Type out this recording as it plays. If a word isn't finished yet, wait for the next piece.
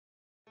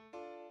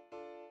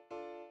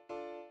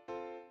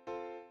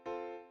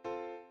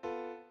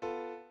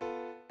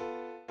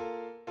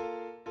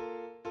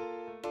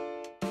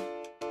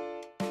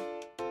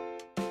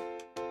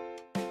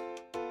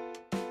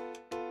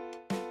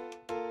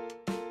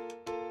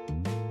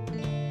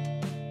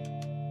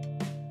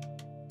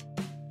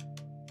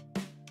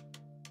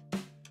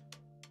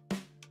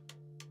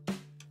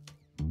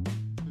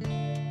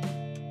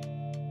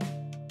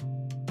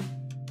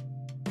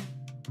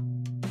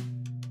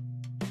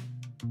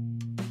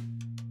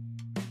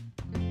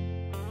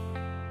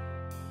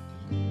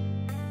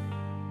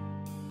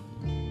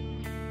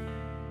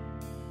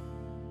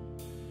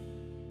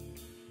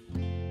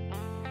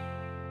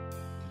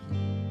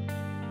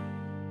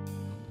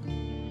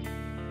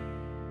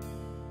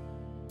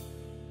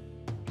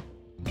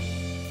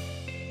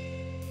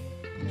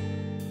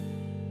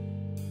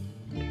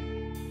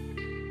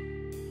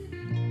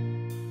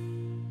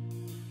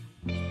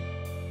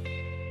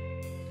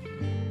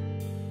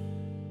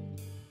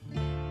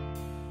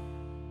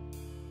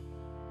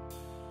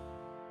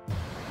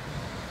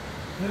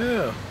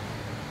Yeah.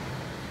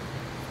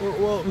 Fort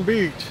Walton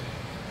Beach.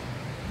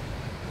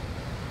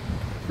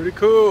 Pretty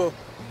cool.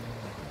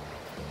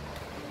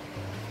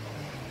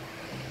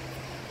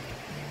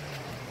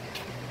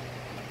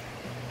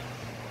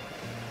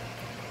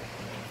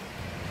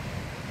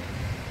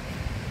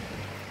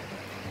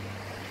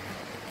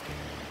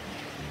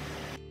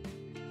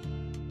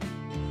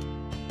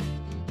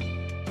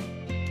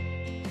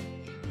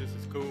 This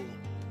is cool.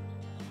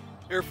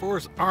 Air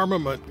Force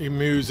Armament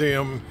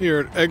Museum here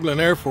at Eglin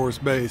Air Force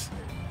Base.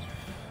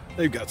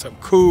 They've got some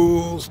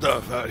cool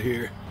stuff out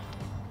here.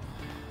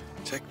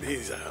 Check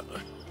these out.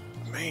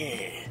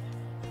 Man.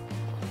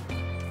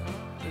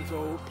 There's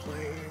old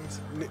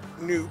planes,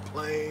 new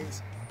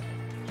planes,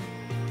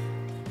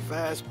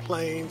 fast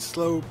planes,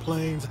 slow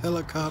planes,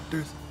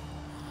 helicopters.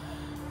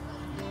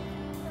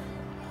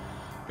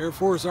 Air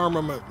Force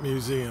Armament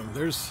Museum.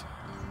 There's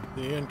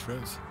the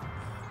entrance.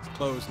 It's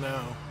closed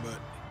now, but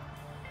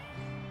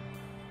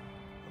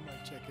I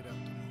might check it out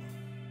tomorrow.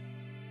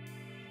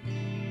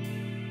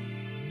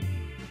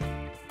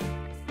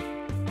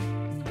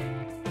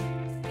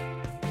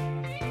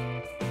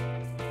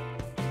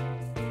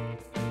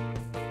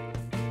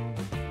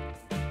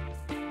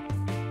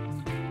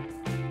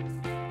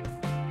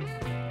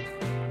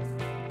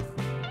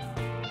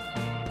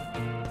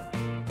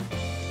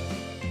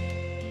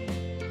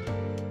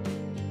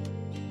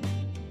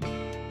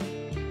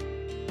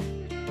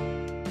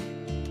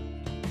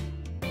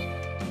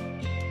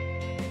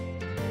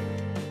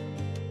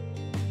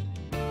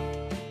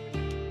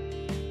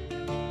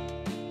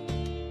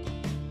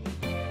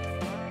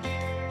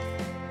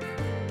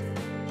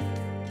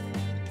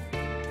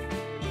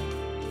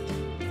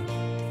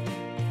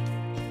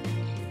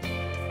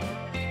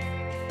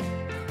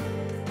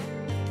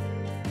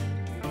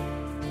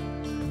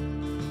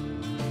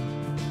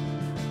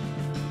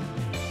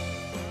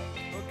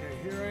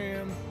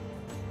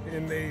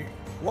 In the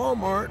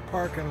Walmart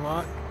parking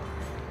lot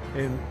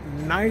in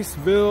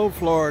Niceville,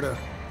 Florida.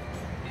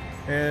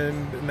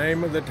 And the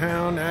name of the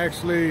town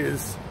actually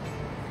is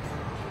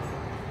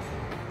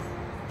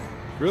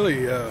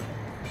really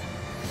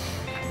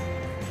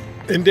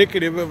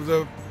indicative of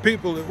the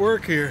people that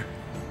work here.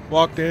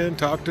 Walked in,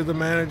 talked to the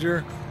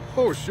manager.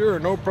 Oh, sure,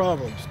 no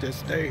problems, just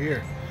stay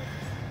here.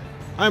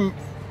 I'm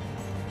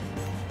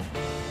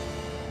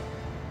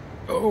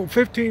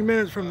 15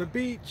 minutes from the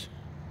beach.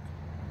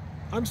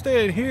 I'm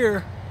staying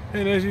here,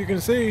 and as you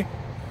can see,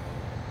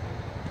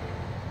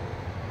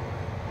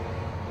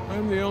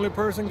 I'm the only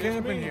person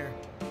camping here.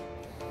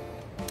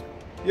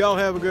 Y'all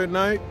have a good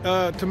night.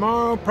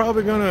 Tomorrow,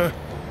 probably gonna,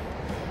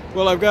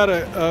 well, I've got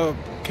a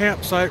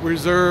campsite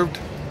reserved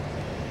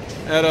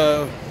at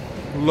a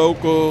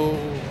local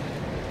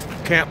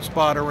camp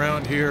spot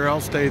around here. I'll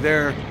stay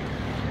there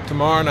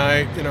tomorrow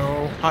night, you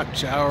know, hot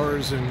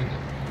showers and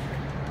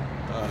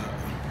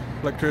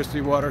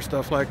electricity, water,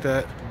 stuff like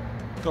that.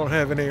 Don't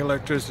have any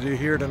electricity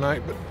here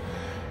tonight, but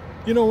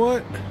you know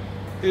what?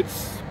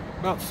 It's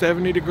about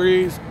 70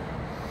 degrees.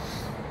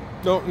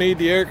 Don't need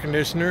the air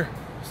conditioner.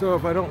 So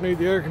if I don't need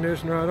the air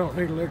conditioner, I don't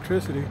need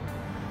electricity.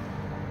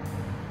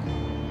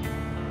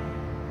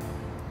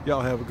 Y'all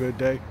have a good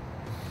day,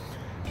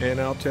 and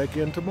I'll check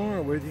in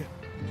tomorrow with you.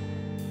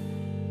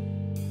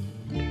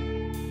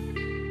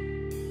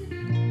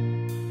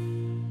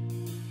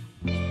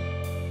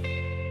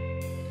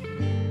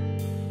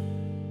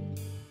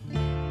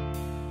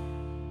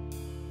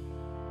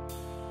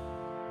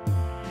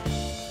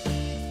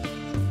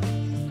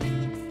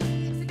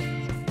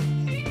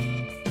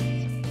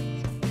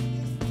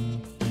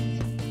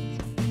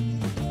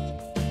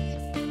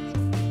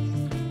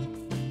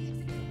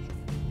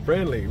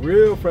 Friendly,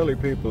 real friendly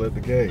people at the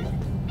gate.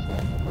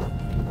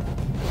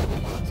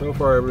 So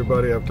far,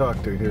 everybody I've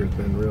talked to here has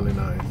been really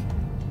nice.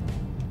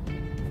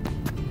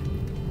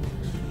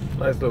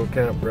 Nice little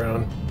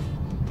campground.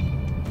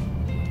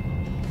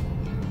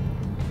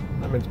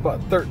 I'm in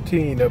spot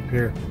 13 up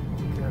here.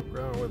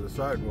 Campground with a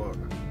sidewalk.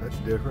 That's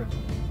different.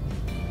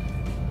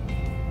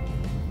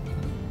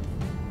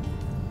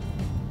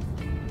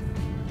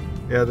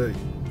 Yeah, the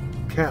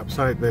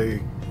campsite, the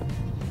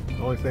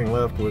only thing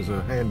left was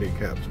a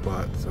handicap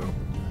spot, so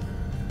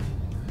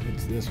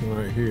it's this one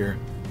right here.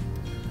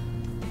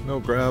 No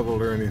gravel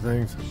or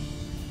anything, so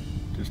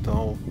just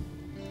all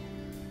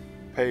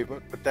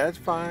pavement, but that's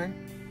fine.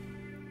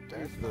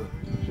 That's the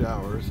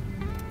showers.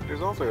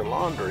 There's also a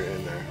laundry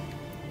in there.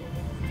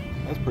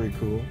 That's pretty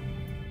cool.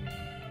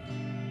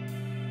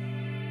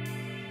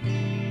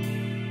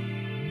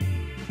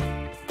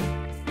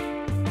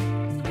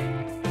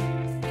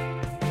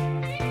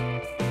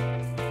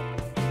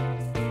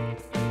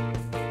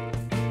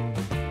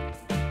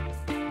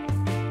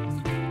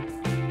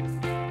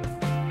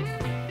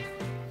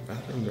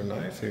 Bathrooms are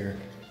nice here.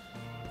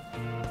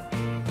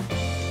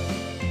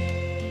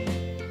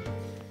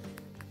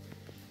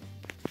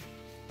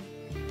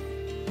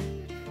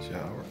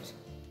 Showers,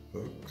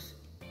 hooks,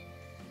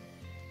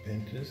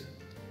 benches,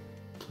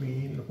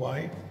 clean,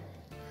 white.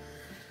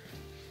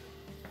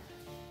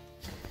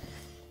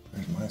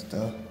 There's my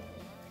stuff.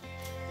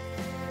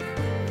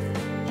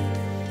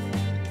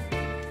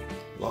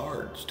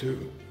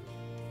 too.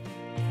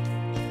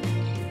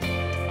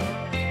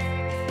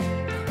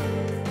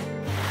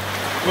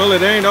 Well,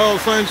 it ain't all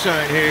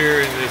sunshine here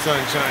in the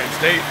Sunshine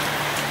State,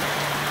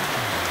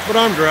 but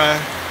I'm dry,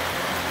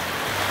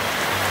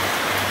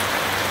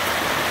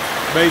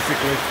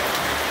 basically.